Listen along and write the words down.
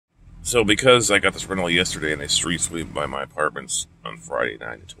So because I got this rental yesterday and I street sweep by my apartments on Friday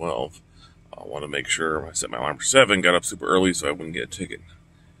 9 to 12, I want to make sure I set my alarm for 7, got up super early so I wouldn't get a ticket.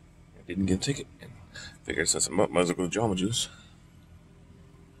 I didn't get a ticket. And figured since I'm up, might as well go to Jamba Juice.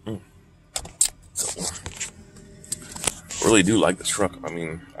 So, really do like this truck. I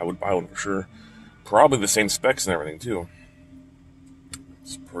mean, I would buy one for sure. Probably the same specs and everything too.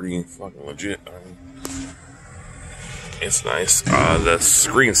 It's pretty fucking legit. I mean, it's nice. The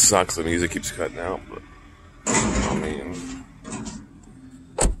screen sucks. The music keeps cutting out, but I mean,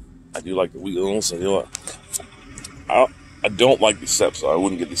 I do like the wheels. I don't like these steps. So I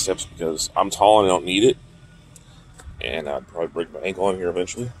wouldn't get these steps because I'm tall and I don't need it, and I'd probably break my ankle on here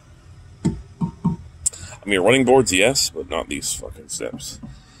eventually. I mean, running boards, yes, but not these fucking steps.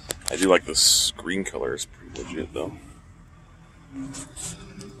 I do like the screen color. It's pretty legit, though.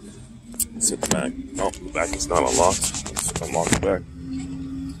 Let's hit the back. Oh, the back is not unlocked. Let's unlock the back.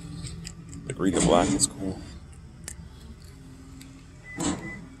 The green and black is cool.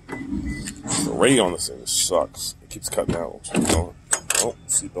 The radio on this thing sucks. It keeps cutting out. Oh,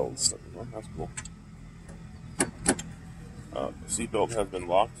 seatbelt is stuck in. That's cool. The seatbelt has been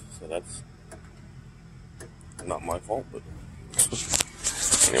locked, so that's not my fault, but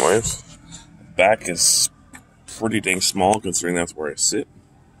anyways, back is pretty dang small considering that's where I sit.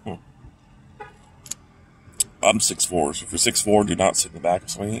 I'm 6'4", so if you're 6'4", do not sit in the back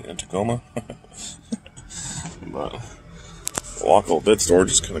of me in Tacoma. But the lockable bed storage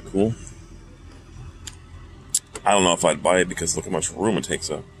is kind of cool. I don't know if I'd buy it because look how much room it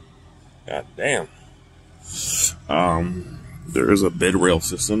takes up. God damn. There is a bed rail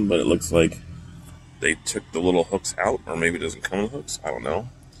system, but it looks like they took the little hooks out, or maybe it doesn't come with hooks. I don't know.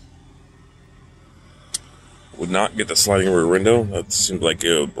 Would not get the sliding rear window. That seems like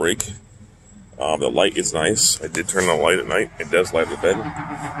it would break. The light is nice. I did turn on the light at night. It does light the bed.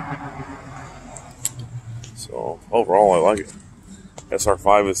 So overall, I like it.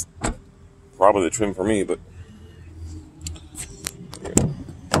 SR5 is probably the trim for me, but yeah.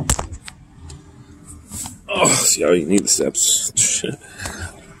 Oh, see how you need the steps.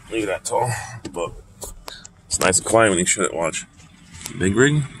 Leave that tall, but it's nice and quiet when you shut it. Watch. Big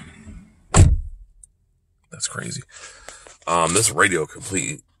rig. That's crazy. This radio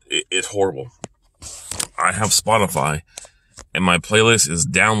complete. It's horrible. I have Spotify, and my playlist is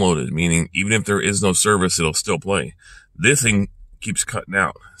downloaded, meaning even if there is no service, it'll still play. This thing keeps cutting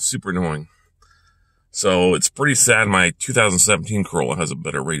out. Super annoying. So it's pretty sad my 2017 Corolla has a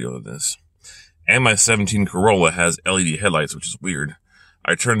better radio than this. And my 17 Corolla has LED headlights, which is weird.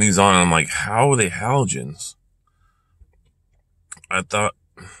 I turn these on, and I'm like, how are they halogens? I thought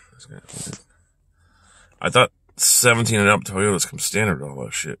 17 and up Toyotas come standard with all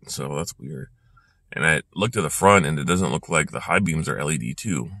that shit, so that's weird. And I looked at the front, and it doesn't look like the high beams are LED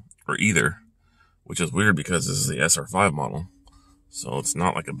too, or either, which is weird because this is the SR5 model, so it's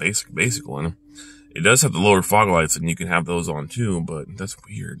not like a basic one. It does have the lower fog lights, and you can have those on too, but that's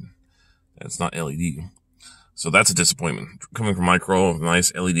weird. It's not LED, so that's a disappointment. Coming from my Corolla with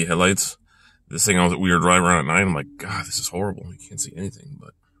nice LED headlights, this thing we were driving around at night, I'm like, God, this is horrible. You can't see anything,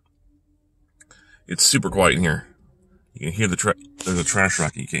 but it's super quiet in here. You can hear there's a trash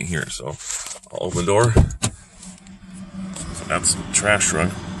truck, you can't hear it, so I'll open the door. So that's the trash truck.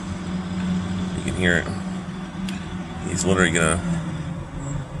 You can hear it. He's literally gonna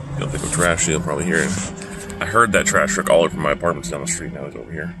go pick up trash, he'll probably hear it. I heard that trash truck all over my apartment's down the street, now he's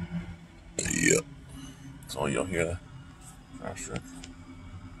over here. Yep. So you'll hear the trash truck.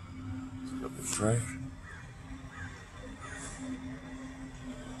 Pick up the trash.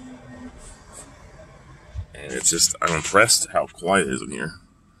 And it's just, I'm impressed how quiet it is in here.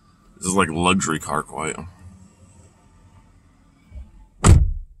 This is like luxury car quiet.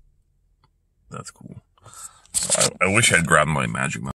 That's cool. So I wish I'd grabbed my Magic Mouse.